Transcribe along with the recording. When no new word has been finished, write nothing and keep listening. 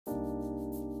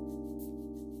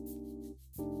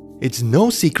It's no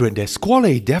secret that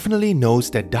Squale definitely knows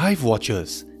that dive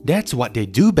watches. That's what they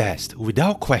do best,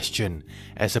 without question,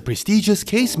 as a prestigious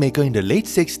casemaker in the late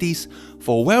 60s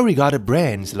for well-regarded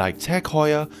brands like Tag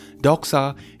Heuer,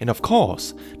 Doxa, and of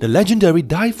course, the legendary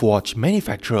dive watch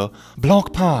manufacturer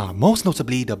Blancpain, most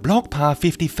notably the Blancpain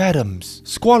 50 Fathoms.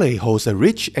 Squale holds a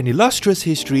rich and illustrious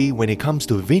history when it comes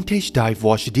to vintage dive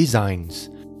watch designs.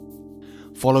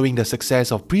 Following the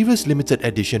success of previous limited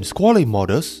edition Squale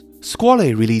models,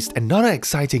 Squale released another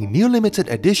exciting new limited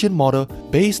edition model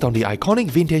based on the iconic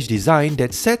vintage design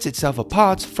that sets itself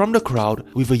apart from the crowd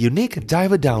with a unique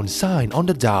diver down sign on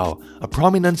the dial, a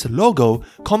prominent logo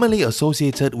commonly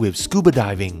associated with scuba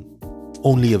diving.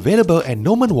 Only available at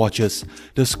Gnomon watches,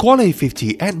 the Squale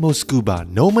 50 ATMOS Scuba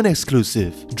Gnomon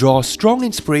exclusive draws strong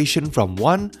inspiration from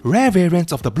one rare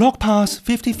variant of the Blancpain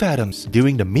 50 Fathoms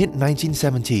during the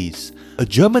mid-1970s, a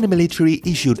German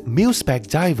military-issued mil-spec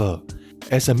diver.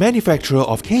 As a manufacturer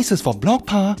of cases for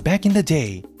Blancpain back in the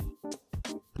day.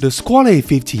 The Squale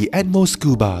 50 ATMOS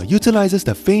Scuba utilizes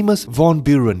the famous Von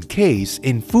Buren case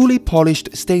in fully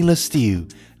polished stainless steel.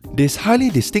 This highly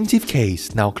distinctive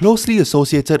case, now closely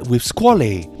associated with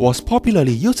Squale, was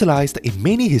popularly utilized in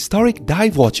many historic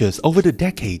dive watches over the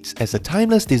decades as a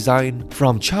timeless design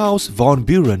from Charles Von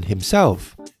Buren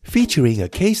himself, featuring a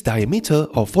case diameter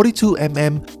of 42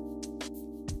 mm,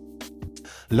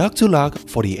 lug to lug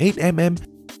 48 mm,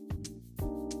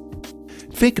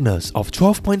 thickness of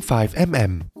 12.5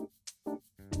 mm.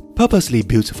 Purposely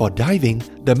built for diving,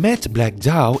 the matte black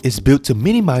dial is built to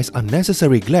minimize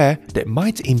unnecessary glare that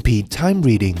might impede time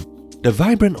reading. The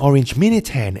vibrant orange mini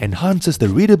tan enhances the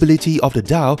readability of the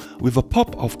dial with a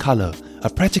pop of color, a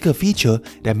practical feature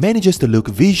that manages to look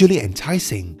visually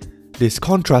enticing. This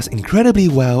contrasts incredibly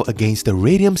well against the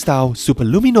radium-style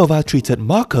superluminova treated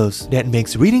markers that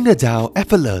makes reading the dial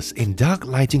effortless in dark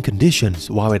lighting conditions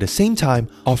while at the same time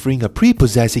offering a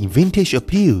prepossessing vintage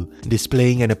appeal,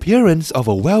 displaying an appearance of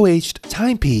a well-aged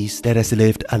timepiece that has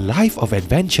lived a life of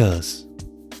adventures.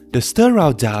 The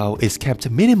sterile dial is kept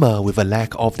minimal with a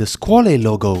lack of the Squale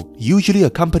logo, usually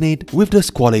accompanied with the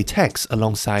Squale text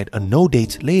alongside a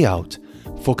no-date layout,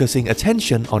 focusing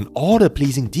attention on all the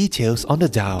pleasing details on the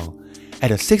dial. At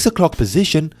a 6 o'clock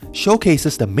position,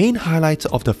 showcases the main highlight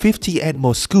of the 50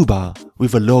 ATMOS Scuba,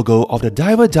 with a logo of the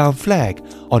diver down flag,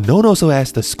 or known also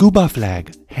as the Scuba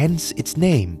flag, hence its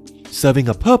name, serving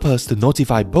a purpose to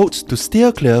notify boats to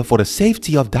steer clear for the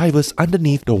safety of divers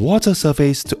underneath the water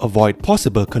surface to avoid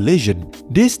possible collision.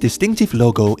 This distinctive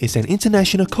logo is an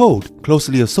international code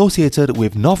closely associated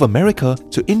with North America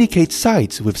to indicate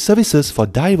sites with services for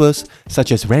divers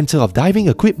such as rental of diving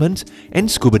equipment and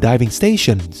scuba diving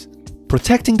stations.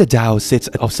 Protecting the dial sits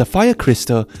of sapphire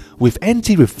crystal with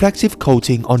anti-reflective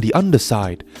coating on the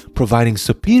underside, providing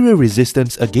superior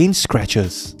resistance against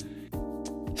scratches.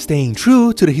 Staying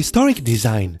true to the historic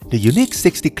design, the unique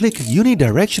 60-click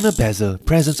unidirectional bezel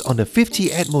present on the 50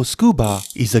 ATMOS Scuba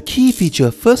is a key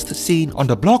feature first seen on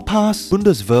the Blancpain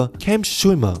Bundeswehr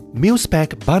Kampfschwimmer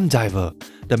mil-spec bun diver.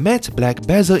 The matte black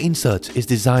bezel insert is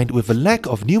designed with a lack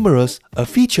of numerals, a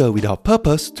feature without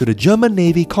purpose to the German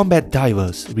Navy combat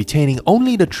divers, retaining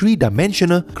only the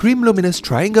three-dimensional cream luminous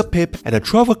triangle pip at a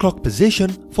 12 o'clock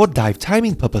position for dive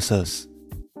timing purposes.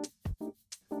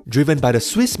 Driven by the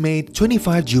Swiss-made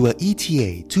 25-jewel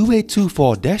ETA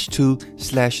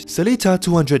 2824-2/Celita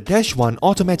 200-1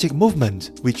 automatic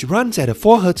movement, which runs at a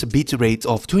 4Hz beat rate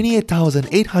of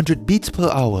 28,800 beats per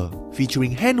hour,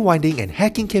 featuring hand-winding and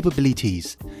hacking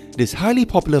capabilities. This highly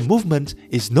popular movement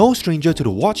is no stranger to the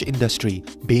watch industry,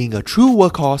 being a true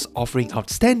workhorse offering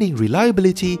outstanding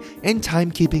reliability and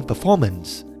timekeeping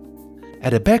performance.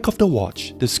 At the back of the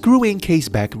watch, the screw-in case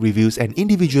back reveals an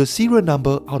individual serial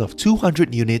number out of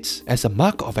 200 units as a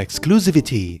mark of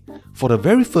exclusivity. For the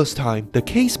very first time, the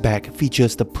case back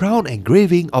features the proud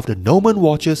engraving of the Gnomon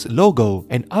watch's logo,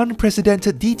 an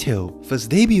unprecedented detail,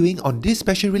 first debuting on this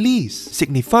special release,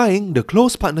 signifying the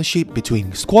close partnership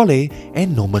between Squale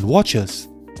and Gnomon watches.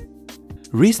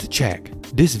 Wrist check.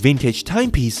 This vintage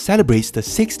timepiece celebrates the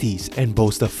 60s and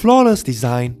boasts a flawless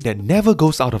design that never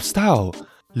goes out of style.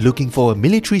 Looking for a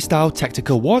military-style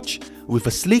tactical watch? With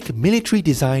a sleek military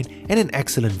design and an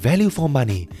excellent value for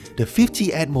money, the 50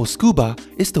 ATMOS Scuba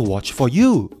is the watch for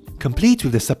you. Complete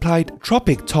with the supplied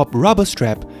Tropic top rubber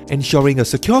strap, ensuring a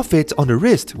secure fit on the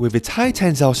wrist with its high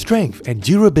tensile strength and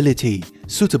durability,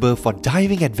 suitable for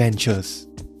diving adventures.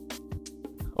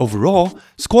 Overall,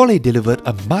 Squale delivered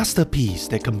a masterpiece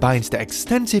that combines the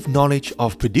extensive knowledge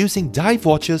of producing dive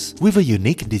watches with a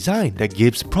unique design that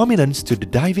gives prominence to the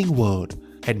diving world.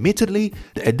 Admittedly,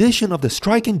 the addition of the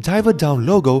striking Diver Down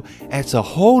logo adds a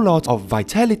whole lot of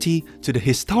vitality to the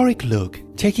historic look,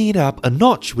 taking it up a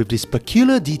notch with this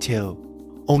peculiar detail.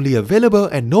 Only available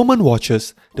at Gnomon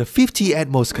watches, the 50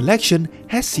 ATMOS collection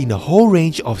has seen a whole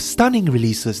range of stunning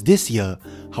releases this year.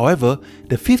 However,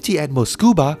 the 50 ATMOS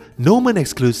Scuba Gnomon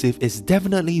exclusive is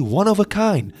definitely one of a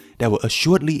kind that will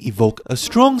assuredly evoke a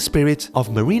strong spirit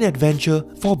of marine adventure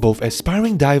for both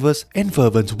aspiring divers and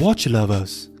fervent watch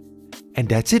lovers. And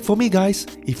that's it for me guys.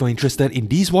 If you're interested in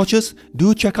these watches,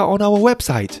 do check out on our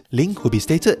website. Link will be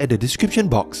stated at the description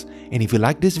box. And if you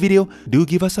like this video, do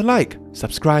give us a like,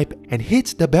 subscribe and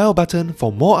hit the bell button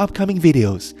for more upcoming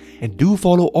videos. And do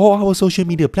follow all our social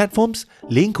media platforms.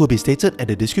 Link will be stated at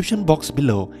the description box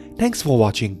below. Thanks for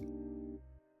watching.